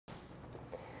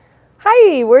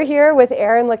Hi, we're here with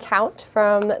Erin LaCount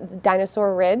from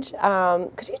Dinosaur Ridge.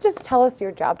 Could you just tell us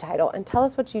your job title and tell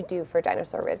us what you do for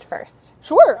Dinosaur Ridge first?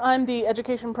 Sure, I'm the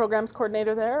education programs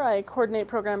coordinator there. I coordinate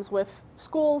programs with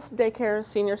schools, daycares,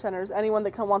 senior centers, anyone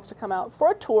that wants to come out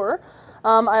for a tour.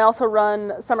 I also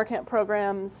run summer camp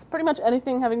programs, pretty much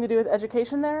anything having to do with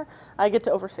education there, I get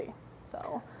to oversee.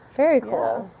 So, very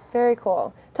cool. Yeah. Very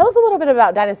cool. Tell us a little bit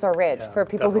about Dinosaur Ridge for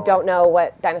people who don't know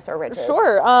what Dinosaur Ridge is.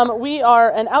 Sure. We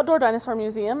are an outdoor dinosaur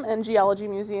museum and geology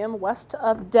museum west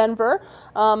of Denver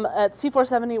at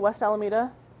C470 West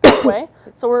Alameda Way.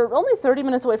 So we're only 30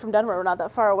 minutes away from Denver. We're not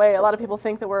that far away. A lot of people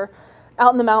think that we're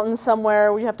out in the mountains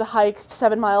somewhere. We have to hike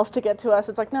 7 miles to get to us.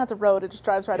 It's like, no, it's a road. It just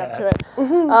drives right up to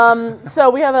it. So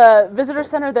we have a visitor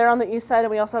center there on the east side,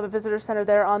 and we also have a visitor center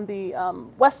there on the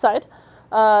west side.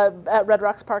 At Red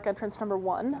Rocks Park entrance number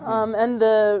 1. And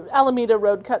the Alameda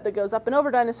road cut that goes up and over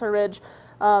Dinosaur Ridge,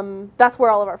 that's where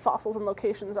all of our fossils and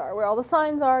locations are, where all the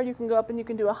signs are. You can go up and you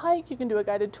can do a hike, you can do a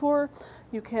guided tour,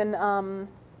 you can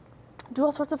do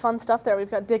all sorts of fun stuff there. We've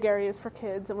got dig areas for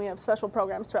kids, and we have special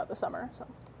programs throughout the summer.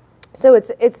 So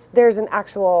there's an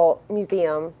actual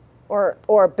museum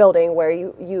or building where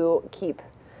you keep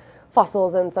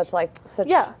fossils and such.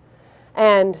 Yeah.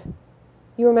 And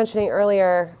you were mentioning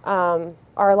earlier,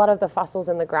 are a lot of the fossils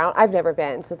in the ground? I've never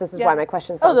been, so this is why my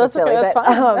question sounds so silly. Okay, that's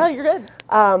fine. No, you're good.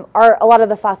 Are a lot of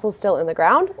the fossils still in the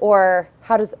ground, or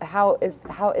how is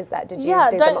that? Did you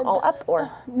dig them all up, or?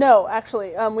 No,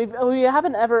 actually, we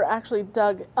haven't ever actually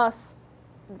dug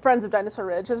Friends of Dinosaur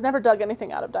Ridge has never dug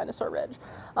anything out of Dinosaur Ridge.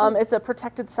 It's a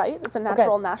protected site. It's a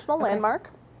natural national landmark.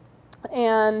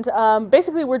 And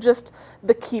basically we're just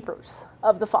the keepers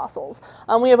of the fossils.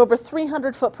 We have over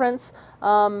 300 footprints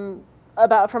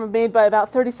made by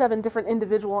about 37 different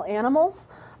individual animals,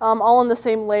 all on the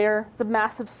same layer. It's a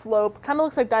massive slope, kind of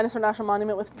looks like Dinosaur National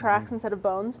Monument with tracks instead of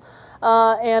bones.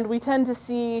 And we tend to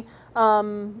see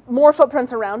more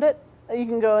footprints around it. You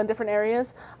can go in different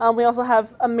areas. We also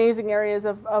have amazing areas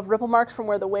of ripple marks from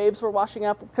where the waves were washing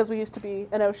up, because we used to be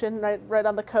an ocean right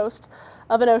on the coast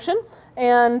of an ocean.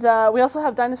 And we also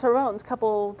have dinosaur bones, a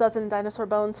couple dozen dinosaur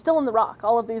bones still in the rock.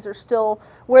 All of these are still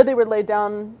where they were laid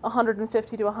down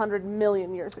 150 to 100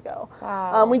 million years ago.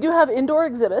 Wow. We do have indoor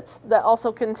exhibits that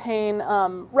also contain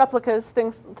replicas,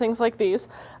 things like these,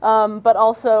 but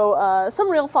also some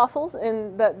real fossils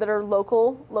that are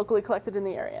locally collected in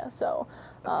the area. So.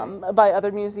 By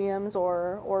other museums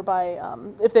or by,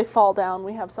 if they fall down,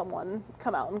 we have someone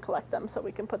come out and collect them so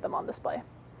we can put them on display.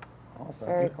 Awesome.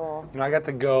 Very cool. You know, I got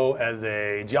to go as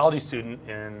a geology student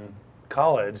in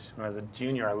college. When I was a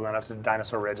junior, I went up to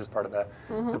Dinosaur Ridge as part of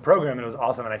the program, and it was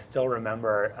awesome. And I still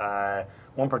remember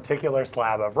one particular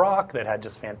slab of rock that had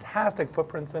just fantastic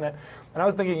footprints in it. And I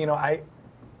was thinking, you know, I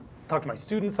talk to my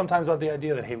students sometimes about the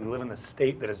idea that, hey, we live in this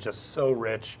state that is just so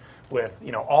rich with,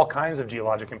 you know, all kinds of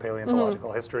geologic and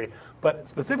paleontological history, but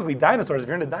specifically dinosaurs. If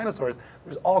you're into dinosaurs,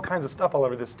 there's all kinds of stuff all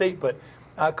over the state. But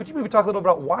could you maybe talk a little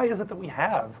about why is it that we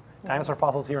have dinosaur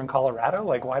fossils here in Colorado?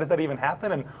 Like, why does that even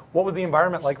happen? And what was the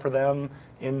environment like for them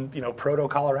in, you know,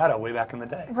 proto-Colorado way back in the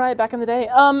day? Right, back in the day.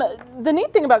 The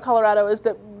neat thing about Colorado is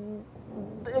that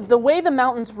the way the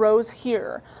mountains rose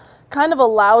here kind of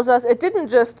allows us, it didn't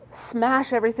just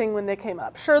smash everything when they came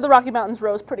up. Sure, the Rocky Mountains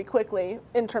rose pretty quickly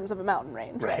in terms of a mountain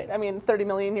range, right? I mean, 30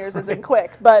 million years isn't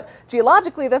quick, but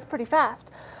geologically that's pretty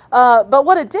fast. But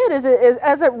what it did is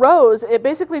as it rose, it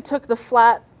basically took the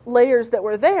flat layers that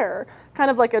were there,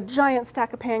 kind of like a giant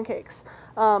stack of pancakes,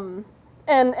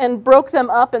 and broke them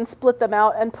up and split them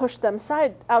out and pushed them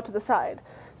out to the side.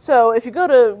 So if you go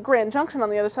to Grand Junction on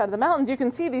the other side of the mountains, you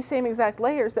can see these same exact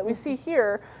layers that we see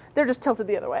here. They're just tilted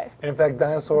the other way. And in fact,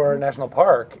 Dinosaur National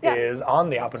Park is on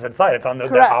the opposite side. It's on the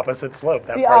opposite slope,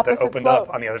 that part that opened up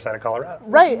on the other side of Colorado.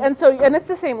 Right, and it's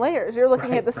the same layers. You're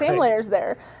looking at the same layers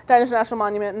there. Dinosaur National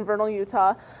Monument in Vernal,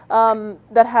 Utah,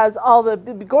 that has all the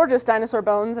gorgeous dinosaur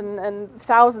bones and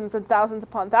thousands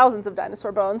upon thousands of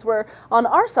dinosaur bones, where on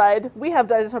our side, we have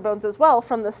dinosaur bones as well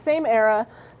from the same era,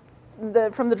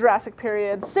 from the Jurassic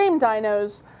period, same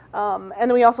dinos. And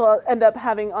then we also end up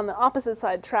having on the opposite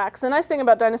side tracks. The nice thing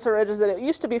about Dinosaur Ridge is that it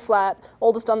used to be flat,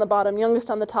 oldest on the bottom, youngest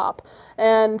on the top.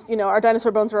 And, you know, our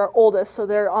dinosaur bones are our oldest, so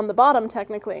they're on the bottom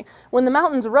technically. When the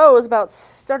mountains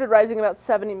started rising about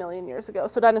 70 million years ago,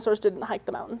 so dinosaurs didn't hike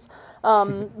the mountains.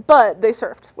 But they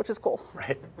surfed, which is cool.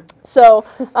 Right. So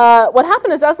what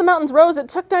happened is as the mountains rose, it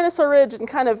took Dinosaur Ridge and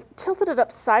kind of tilted it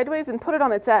up sideways and put it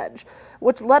on its edge,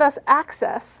 which let us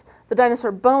access the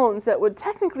dinosaur bones that would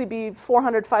technically be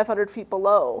 400, 500 feet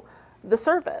below the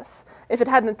surface. If it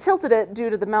hadn't tilted it due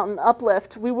to the mountain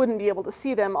uplift, we wouldn't be able to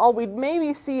see them. All we'd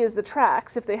maybe see is the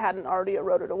tracks if they hadn't already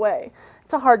eroded away.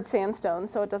 It's a hard sandstone,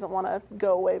 so it doesn't want to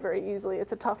go away very easily.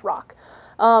 It's a tough rock.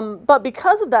 But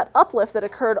because of that uplift that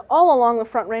occurred all along the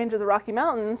Front Range of the Rocky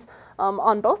Mountains,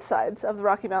 on both sides of the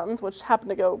Rocky Mountains, which happen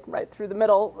to go right through the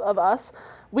middle of us,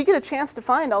 we get a chance to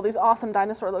find all these awesome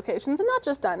dinosaur locations, and not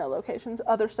just dino locations,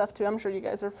 other stuff too. I'm sure you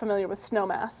guys are familiar with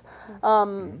snowmass.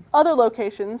 Other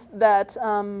locations that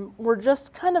were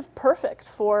just kind of perfect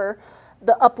for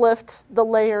the uplift, the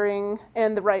layering,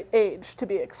 and the right age to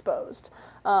be exposed.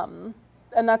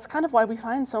 And that's kind of why we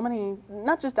find so many,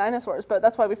 not just dinosaurs, but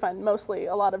that's why we find mostly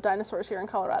a lot of dinosaurs here in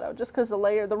Colorado, just because the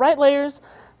right layers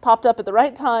popped up at the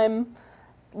right time.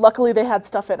 Luckily, they had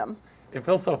stuff in them. It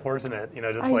feels so fortunate, you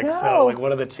know, just I like, know. so, like,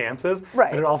 what are the chances?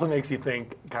 Right. But it also makes you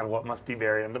think, God, what must be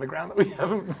buried under the ground that we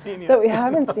haven't seen yet? That we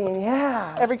haven't seen,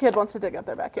 yeah. Every kid wants to dig up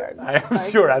their backyard. I am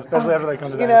sure, especially after they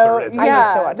come to You Dinosaur know, Ridge. I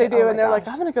used to yeah, watch they it. do, Oh my and they're like,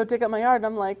 gosh. I'm going to go dig up my yard. And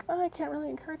I'm like, oh, I can't really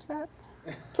encourage that.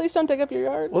 Please don't dig up your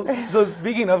yard. Well, so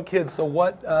speaking of kids, so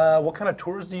what kind of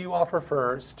tours do you offer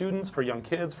for students, for young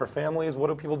kids, for families? What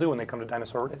do people do when they come to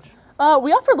Dinosaur Ridge?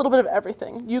 We offer a little bit of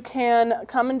everything. You can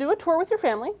come and do a tour with your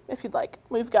family if you'd like.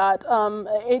 We've got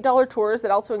 $8 tours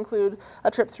that also include a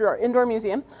trip through our indoor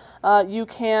museum. You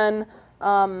can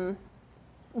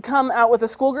come out with a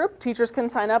school group. Teachers can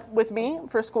sign up with me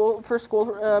for school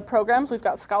programs. We've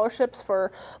got scholarships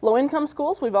for low-income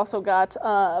schools. We've also got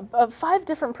 5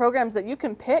 different programs that you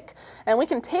can pick, and we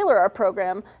can tailor our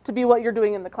program to be what you're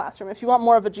doing in the classroom. If you want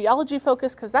more of a geology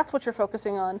focus, because that's what you're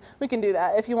focusing on, we can do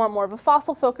that. If you want more of a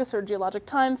fossil focus or geologic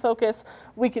time focus,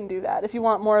 we can do that. If you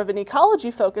want more of an ecology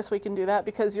focus, we can do that,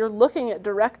 because you're looking at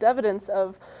direct evidence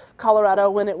of Colorado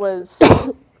when it was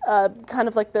kind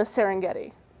of like the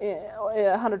Serengeti.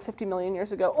 150 million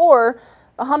years ago, or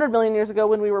 100 million years ago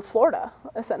when we were Florida,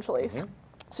 essentially.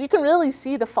 So you can really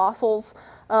see the fossils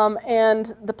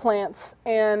and the plants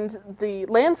and the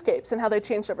landscapes and how they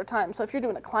changed over time. So if you're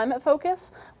doing a climate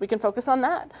focus, we can focus on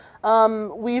that.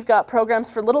 We've got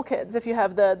programs for little kids. If you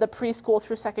have the preschool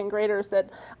through 2nd graders that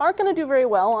aren't going to do very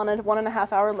well on a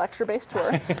 1.5-hour lecture-based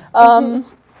tour.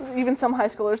 Even some high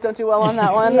schoolers don't do well on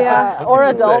that one, or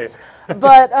adults.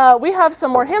 But we have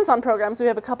some more hands-on programs. We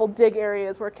have a couple dig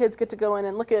areas where kids get to go in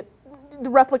and look at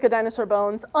replica dinosaur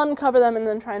bones, uncover them, and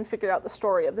then try and figure out the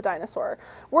story of the dinosaur.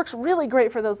 Works really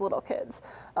great for those little kids.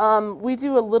 We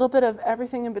do a little bit of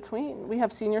everything in between. We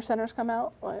have senior centers come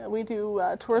out. We do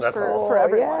tours for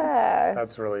everyone. Yeah.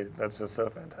 That's just so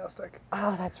fantastic.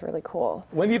 Oh, that's really cool.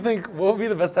 When do you think, what would be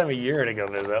the best time of year to go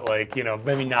visit? Like, you know,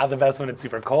 maybe not the best when it's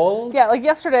super cold? Yeah, like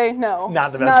yesterday, no.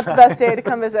 Not the best Not the best day to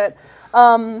come visit.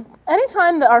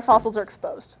 Anytime that our fossils are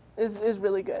exposed is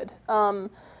really good.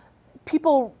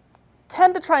 People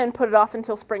tend to try and put it off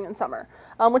until spring and summer,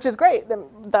 which is great.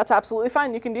 That's absolutely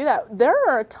fine. You can do that. There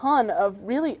are a ton of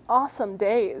really awesome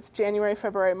days, January,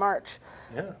 February, March.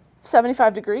 Yeah.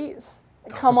 75 degrees.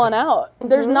 Come on out.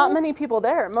 There's not many people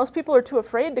there. Most people are too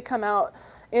afraid to come out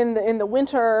in the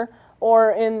winter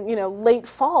or in late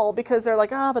fall because they're like,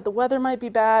 but the weather might be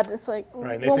bad. It's like,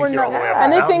 right, well, we're not,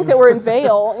 and they think that we're in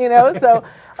Vail, So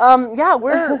yeah,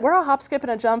 we're a hop, skip,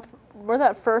 and a jump. We're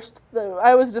that first.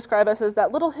 I always describe us as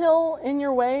that little hill in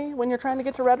your way when you're trying to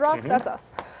get to Red Rocks. That's us.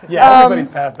 Yeah, everybody's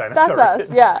past Dinosaur That's Ridge.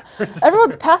 us. Yeah,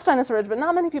 everyone's past Dinosaur Ridge, but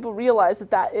not many people realize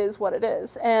that that is what it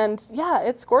is. And yeah,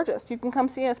 it's gorgeous. You can come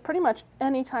see us pretty much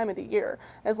any time of the year,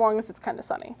 as long as it's kind of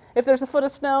sunny. If there's a foot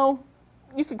of snow,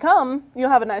 you could come. You'll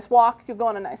have a nice walk. You'll go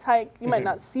on a nice hike. You might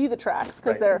not see the tracks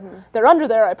because they're under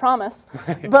there. I promise.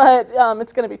 But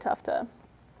it's going to be tough to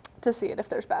see it if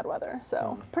there's bad weather.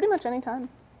 So pretty much any time.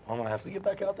 I'm going to have to get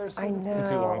back out there soon. I It's been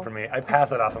too long know. for me. I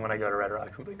pass it often when I go to Red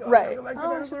Rocks. I'm like, Right. go back to I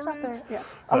should Dinosaur stop Ridge. there. Yeah.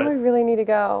 Oh, I really need to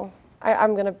go.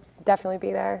 I'm going to definitely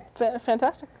be there.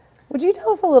 Fantastic. Would you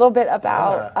tell us a little bit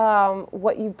about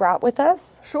what you've brought with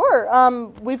us? Sure.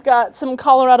 We've got some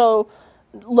Colorado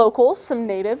locals, some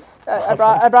natives. I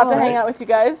brought to hang out with you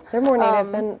guys. They're more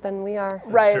native than we are.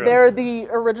 Right, true. they're the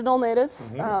original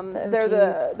natives. They're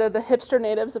the hipster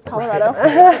natives of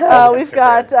Colorado. We've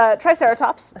got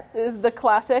Triceratops is the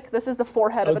classic. This is the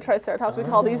forehead of a Triceratops. We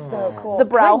call these So cool. the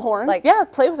brow Play- horns. like- Yeah,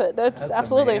 play with it. That's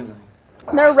absolutely. Amazing.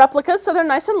 They're replicas, so they're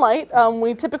nice and light.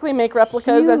 We typically make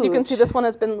replicas. As you can see, huge. this one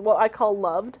has been what I call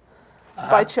loved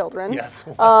by children. Yes.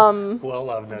 Well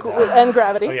loved, no doubt. And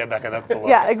gravity. Oh yeah, Becca, that's the look.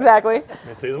 Yeah, exactly. Let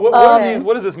me see. What are these?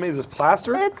 What is this made? Is this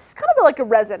plaster? It's kind of like a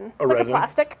resin. It's like resin? a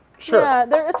plastic. Sure. Yeah,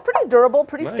 it's pretty durable,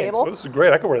 pretty Nice. stable. Oh, this is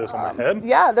great. I could wear this on my head.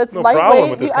 Yeah, that's No problem lightweight.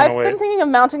 with this I've kind of been weight. thinking of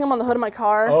mounting them on the hood of my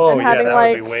car Oh and yeah, having that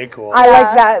like would be way cool. I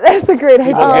like that. That's a great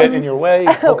idea. People get in your way.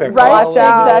 Okay, right, Watch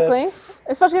out. exactly.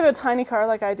 Especially if you have a tiny car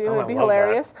like I do, Oh, it would be I love that.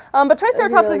 hilarious. But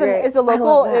Triceratops really great. is a I love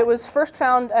local. that. It was first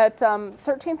found at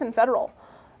 13th and Federal.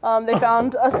 They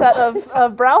found a set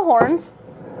of brow horns.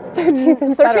 13th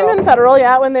and 13th Federal. and Federal,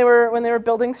 yeah, when they were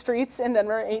building streets in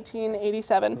Denver,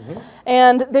 1887,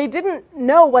 and they didn't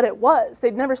know what it was.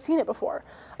 They'd never seen it before.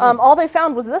 All they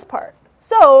found was this part.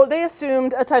 So they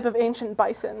assumed a type of ancient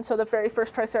bison. So the very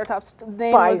first Triceratops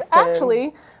name was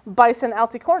actually Bison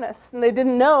alticornis, and they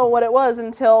didn't know what it was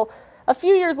until a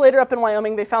few years later up in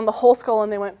Wyoming. They found the whole skull,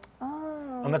 and they went,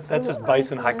 oh. And that's just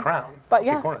bison high crown. But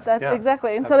yeah, Alticornis. that's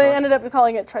exactly. And That's so they so ended up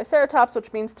calling it Triceratops,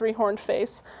 which means three-horned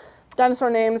face. Dinosaur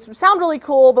names sound really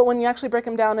cool, but when you actually break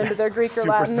them down into their Greek or Super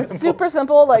Latin, it's simple. super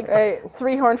simple, like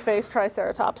three-horned face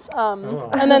Triceratops.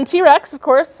 And then T-Rex, of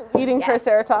course, eating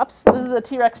Triceratops. This is a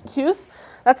T-Rex tooth.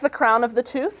 That's the crown of the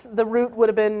tooth. The root would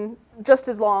have been just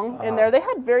as long in there. They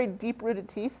had very deep-rooted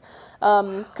teeth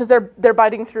because they're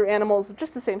biting through animals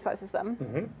just the same size as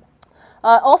them.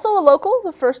 Also a local,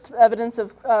 the first evidence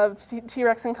of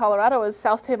T-Rex in Colorado is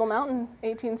South Table Mountain,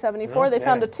 1874. They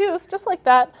found a tooth just like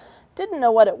that. Didn't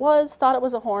know what it was, thought it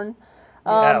was a horn.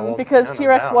 Because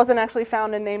T-Rex wasn't actually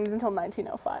found and named until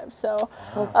 1905. So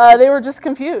they were just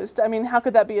confused. I mean, how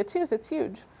could that be a tooth? It's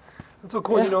huge. That's so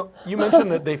cool. Yeah. You know, you mentioned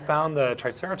that they found the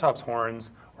Triceratops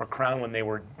horns or crown when they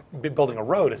were building a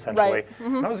road, essentially. Right.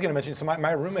 And I was going to mention, so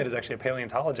my roommate is actually a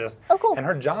paleontologist. Oh, cool. And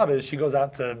her job is she goes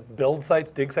out to build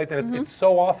sites, dig sites, and it's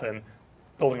so often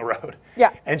building a road.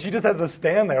 Yeah. And she just has to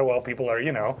stand there while people are,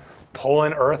 you know,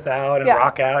 pulling earth out and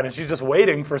rock out, and she's just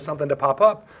waiting for something to pop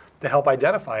up to help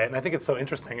identify it. And I think it's so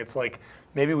interesting. It's like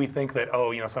maybe we think that,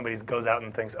 oh, you know, somebody goes out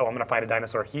and thinks, oh, I'm going to find a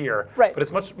dinosaur here. Right. But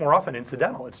it's much more often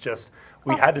incidental. It's just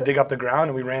we had to dig up the ground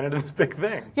and we ran into this big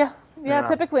thing. Yeah,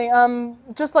 typically.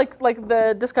 Just like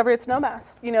the discovery at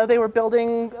Snowmass. You know, they were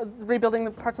rebuilding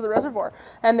the parts of the reservoir,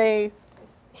 and they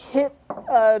hit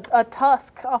a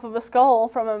tusk off of a skull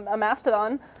from a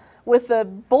mastodon with a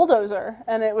bulldozer,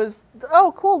 and it was,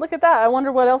 oh, cool, look at that. I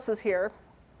wonder what else is here.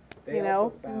 They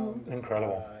also found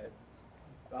incredible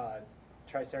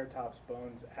Triceratops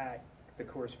bones at the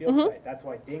Coors Field site. That's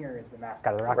why Dinger is the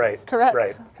mascot of the Rockies.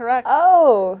 Right. Correct.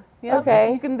 Oh, yeah.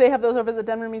 okay. They have those over at the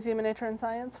Denver Museum of Nature and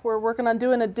Science. We're working on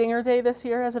doing a Dinger Day this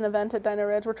year as an event at Dino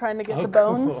Ridge. We're trying to get the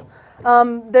bones.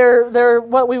 Cool. They're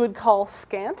what we would call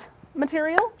scant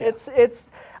material. Yeah. It's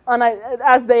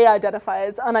as they identify,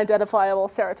 it's unidentifiable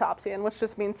ceratopsian, which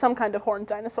just means some kind of horned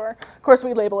dinosaur. Of course,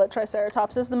 we label it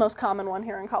Triceratops. It's the most common one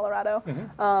here in Colorado.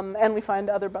 And we find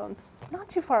other bones not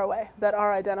too far away that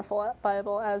are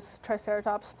identifiable as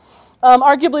Triceratops.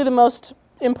 Arguably the most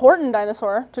important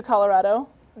dinosaur to Colorado.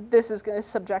 This is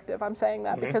subjective. I'm saying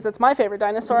that because it's my favorite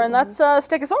dinosaur, and that's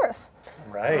Stegosaurus.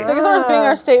 Right. Stegosaurus being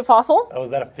our state fossil. Oh,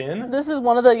 is that a fin? This is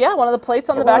one of the plates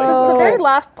on the back. This is the very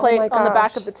last plate on the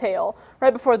back gosh. of the tail,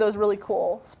 right before those really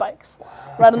cool spikes,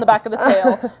 right on the back of the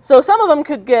tail. So some of them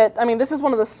could get, I mean, this is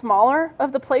one of the smaller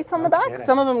of the plates on the back. kidding.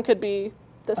 Some of them could be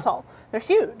this tall. They're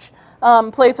huge.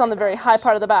 Plates on the very high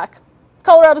part of the back.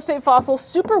 Colorado state fossil,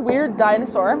 super weird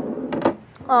dinosaur.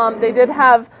 They did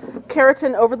have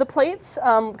keratin over the plates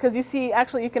because you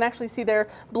can actually see their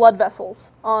blood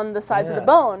vessels on the sides of the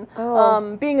bone.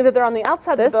 Being that they're on the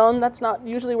outside of the bone, that's not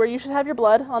usually where you should have your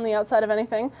blood, on the outside of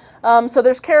anything. So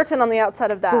there's keratin on the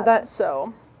outside of that. Is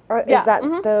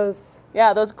that those?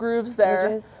 Yeah, those grooves there.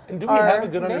 Ridges? And do we have a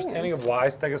good understanding of why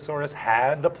Stegosaurus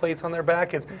had the plates on their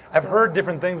back? I've heard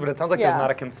different things, but it sounds like there's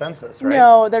not a consensus, right?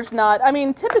 No, there's not. I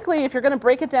mean, typically, if you're going to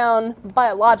break it down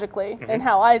biologically, and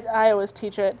how I always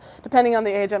teach it, depending on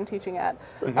the age I'm teaching at,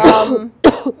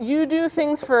 you do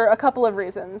things for a couple of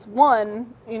reasons.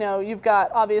 One, you've got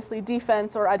obviously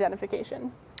defense or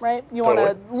identification. Right? You want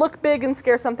to look big and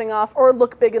scare something off, or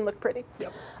look big and look pretty.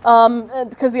 Yep.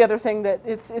 Because the other thing that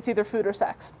it's either food or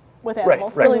sex with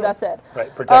animals. Right. Really, that's it.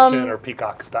 Right. Protection or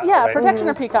peacock style. Yeah, right? protection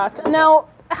or peacock. Now,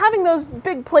 having those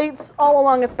big plates all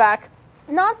along its back,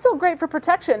 not so great for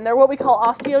protection. They're what we call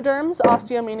osteoderms.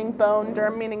 Osteo meaning bone,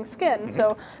 derm meaning skin.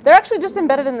 So they're actually just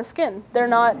embedded in the skin. They're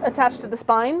not attached to the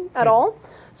spine at all.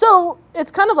 So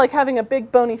it's kind of like having a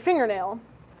big bony fingernail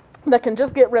that can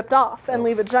just get ripped off and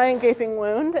leave a giant gaping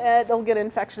wound, and it'll get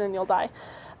infection and you'll die.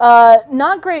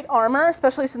 Not great armor,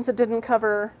 especially since it didn't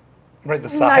cover the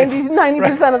sides.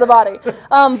 90% of the body.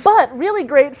 But really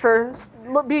great for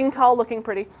being tall, looking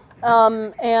pretty.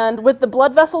 And with the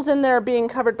blood vessels in there being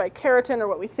covered by keratin, or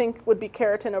what we think would be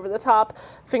keratin over the top,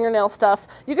 fingernail stuff,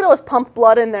 you can always pump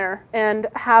blood in there and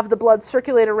have the blood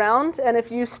circulate around. And if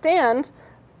you stand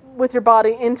with your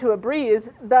body into a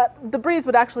breeze, that the breeze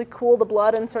would actually cool the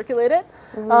blood and circulate it.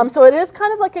 So it is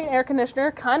kind of like an air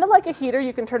conditioner, kind of like a heater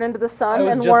you can turn into the sun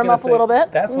and warm up a little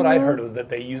bit. That's what I'd heard, was that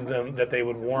they use them, that they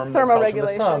would warm themselves from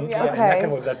the sun. Yeah.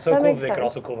 And that's so cool that they could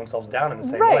also cool themselves down in the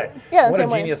same way. Yeah, what a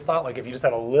genius thought, like if you just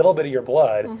have a little bit of your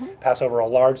blood pass over a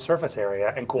large surface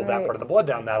area and cool that part of the blood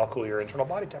down, that'll cool your internal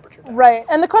body temperature down. Right,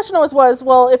 and the question was,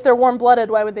 well, if they're warm-blooded,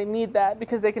 why would they need that?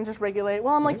 Because they can just regulate.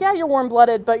 Well, I'm like, yeah, you're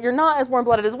warm-blooded, but you're not as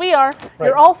warm-blooded as we are. Right.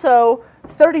 You're also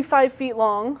 35 feet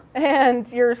long, and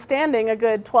you're standing a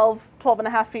good 12 and a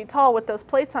half feet tall with those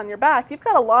plates on your back. You've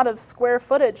got a lot of square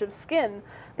footage of skin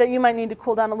that you might need to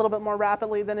cool down a little bit more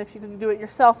rapidly than if you could do it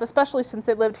yourself, especially since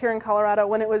they lived here in Colorado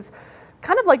when it was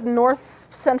kind of like north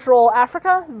central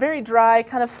Africa, very dry,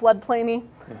 kind of floodplainy,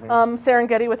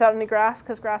 Serengeti without any grass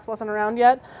because grass wasn't around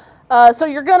yet. So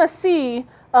you're going to see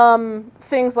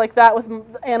things like that with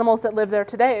animals that live there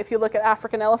today. If you look at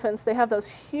African elephants, they have those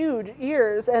huge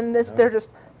ears, and they're just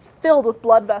filled with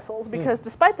blood vessels because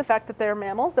despite the fact that they're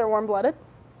mammals, they're warm-blooded,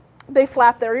 they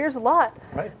flap their ears a lot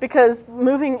because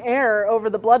moving air over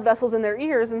the blood vessels in their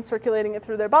ears and circulating it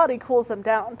through their body cools them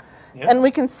down. And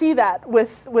we can see that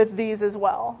with these as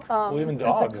well. Well, even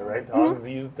dogs, right?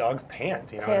 Dogs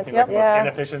pant. You know, it seems like the most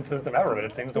inefficient system ever, but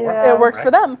it seems to work. It works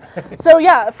for them. So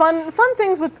yeah, fun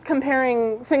things with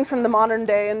comparing things from the modern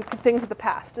day and things of the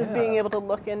past is being able to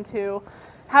look into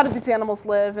how did these animals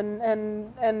live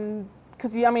and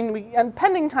because and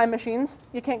pending time machines,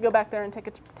 you can't go back there and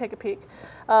take a peek,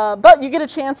 but you get a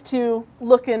chance to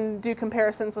look and do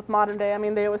comparisons with modern day. I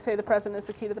mean, they always say the present is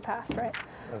the key to the past, right?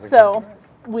 So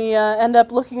we end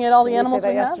up looking at all the animals we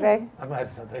have. Yesterday? I might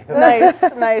have said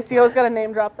that. Nice. You always got to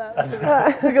name drop that. It's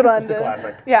a good one. It's a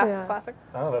classic. Yeah, it's a classic.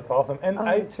 Oh, that's awesome. And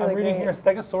I'm really reading here,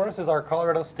 Stegosaurus is our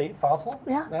Colorado state fossil.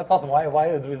 Yeah. That's awesome. Why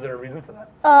is there a reason for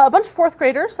that? A bunch of fourth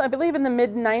graders, I believe in the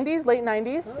mid-90s, late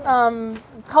 90s.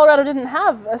 Colorado didn't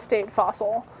have a state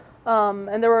fossil.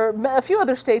 And there were a few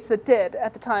other states that did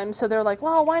at the time. So they're like,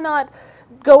 well, why not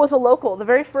go with a local? The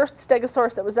very first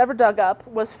Stegosaurus that was ever dug up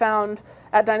was found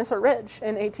at Dinosaur Ridge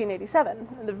in 1887.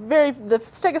 The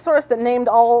Stegosaurus that named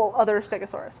all other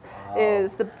Stegosaurus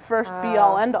is the first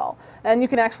be-all, end-all. And you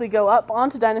can actually go up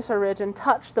onto Dinosaur Ridge and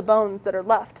touch the bones that are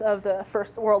left of the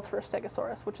world's first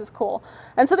Stegosaurus, which is cool.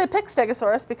 And so they picked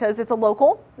Stegosaurus because it's a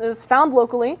local. It was found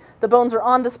locally. The bones are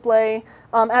on display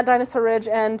at Dinosaur Ridge,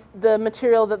 and the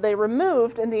material that they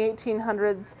removed in the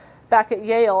 1800s back at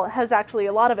Yale has actually,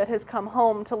 a lot of it has come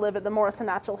home to live at the Morrison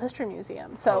Natural History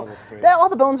Museum. So all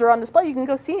the bones are on display. You can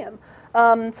go see them.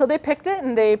 So they picked it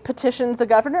and they petitioned the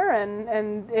governor,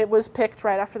 and it was picked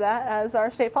right after that as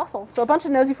our state fossil. So a bunch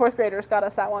of nosy fourth graders got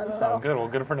us that one. So good. Well,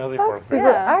 good for nosy fourth graders.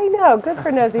 Yeah. I know. Good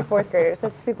for nosy fourth graders.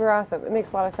 That's super awesome. It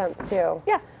makes a lot of sense too.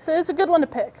 Yeah. So it's a good one to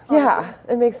pick. Honestly. Yeah,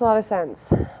 it makes a lot of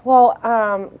sense. Well,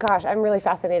 gosh, I'm really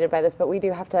fascinated by this, but we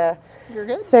do have to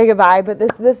say goodbye. But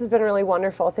this has been really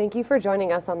wonderful. Thank you for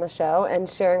joining us on the show and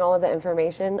sharing all of the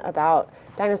information about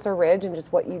Dinosaur Ridge and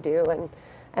just what you do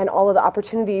and all of the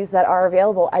opportunities that are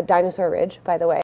available at Dinosaur Ridge, by the way.